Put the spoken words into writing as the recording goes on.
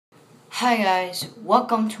Hi guys,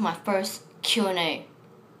 welcome to my first Q&A.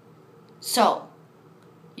 So,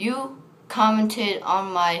 you commented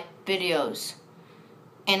on my videos,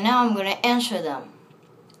 and now I'm going to answer them.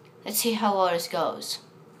 Let's see how well this goes.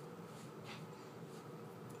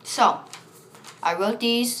 So, I wrote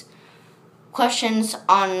these questions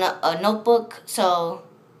on a notebook, so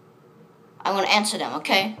I'm going to answer them,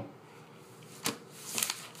 okay?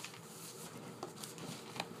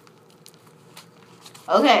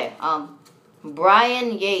 Okay,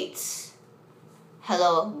 Brian Yates.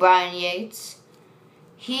 Hello, Brian Yates.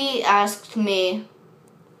 He asked me,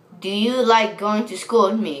 do you like going to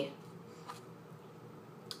school with me?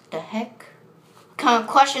 The heck? What kind of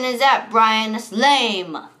question is that, Brian? That's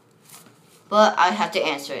lame. But I have to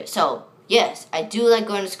answer it. So, yes, I do like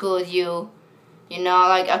going to school with you. You know,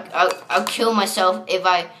 like I'll kill myself if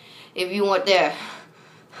you weren't there.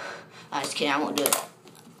 I'm just kidding, I won't do it.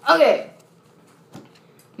 Okay.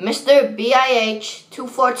 Mr.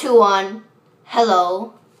 BIH2421,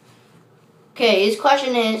 hello. Okay, his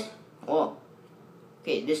question is,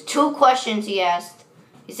 there's two questions he asked.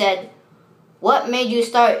 He said, what made you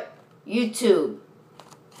start YouTube?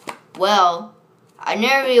 Well, I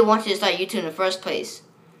never really wanted to start YouTube in the first place.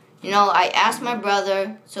 You know, I asked my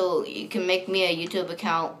brother, so he can make me a YouTube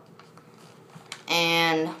account.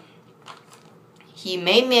 And he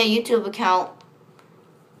made me a YouTube account.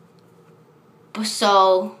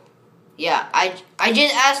 So, yeah, I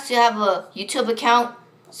just asked to have a YouTube account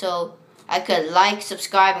so I could like,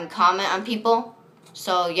 subscribe, and comment on people.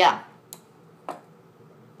 So, yeah.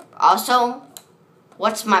 Also,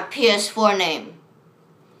 what's my PS4 name?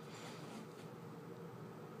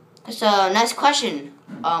 That's a nice question.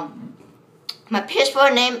 My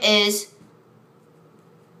PS4 name is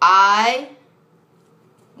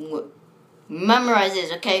memorize this,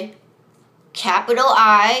 okay? Capital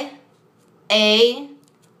I, A,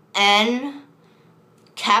 N,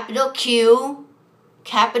 capital Q,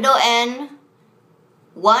 capital N,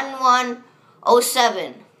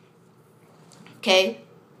 1107. Okay?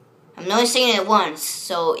 I'm only saying it once,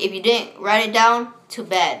 so if you didn't write it down, too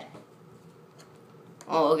bad.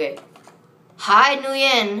 Oh, okay. Hi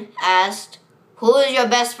Nguyen asked, who is your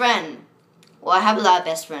best friend? Well, I have a lot of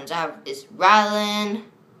best friends. I have this Rylan,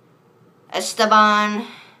 Esteban,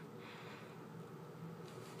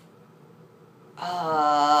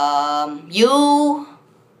 you,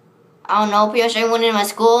 I don't know, pretty much everyone in my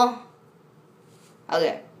school.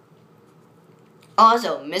 Okay.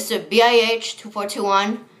 Also, Mr.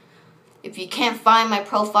 BIH2421, if you can't find my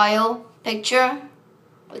profile picture,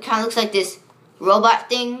 it kind of looks like this robot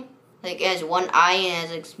thing. Like, it has one eye and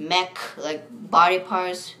it has like mech, like body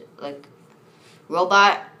parts, like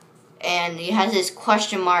robot. And he has this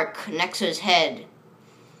question mark next to his head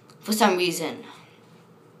for some reason.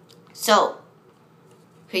 So,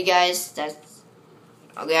 okay guys,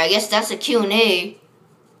 I guess that's a Q&A.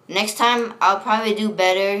 Next time I'll probably do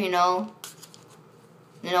better, you know,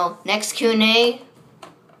 next Q&A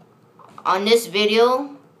on this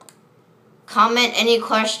video, comment any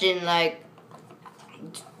question, like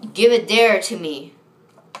give a dare to me.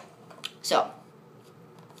 So,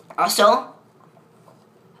 also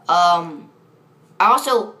I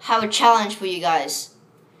also have a challenge for you guys.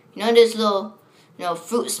 You know this little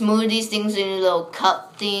fruit smoothies things in little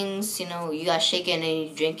cup things, you gotta shake it and then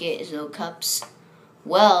you drink it, it's little cups.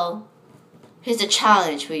 Well, here's a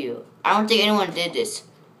challenge for you. I don't think anyone did this.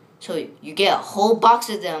 So you get a whole box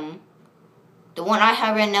of them. The one I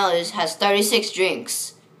have right now has 36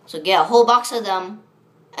 drinks. So get a whole box of them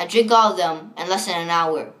and drink all of them in less than an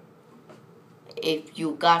hour. If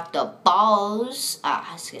you got the balls,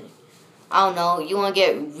 just kidding. I don't know, you wanna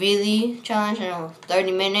get really challenged,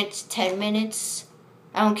 30 minutes, 10 minutes.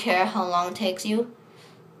 I don't care how long it takes you.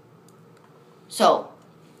 So,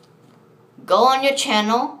 go on your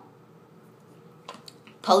channel,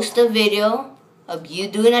 post a video of you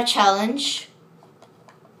doing a challenge,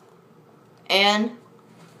 and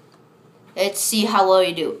let's see how well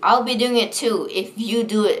you do. I'll be doing it too if you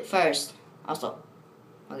do it first. Also,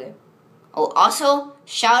 okay. Oh, also,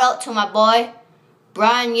 shout out to my boy,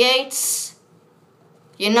 Brian Yates.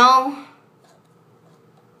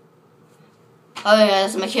 Oh yeah,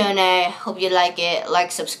 that's my Q&A. Hope you like it.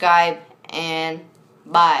 Like, subscribe, and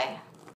bye.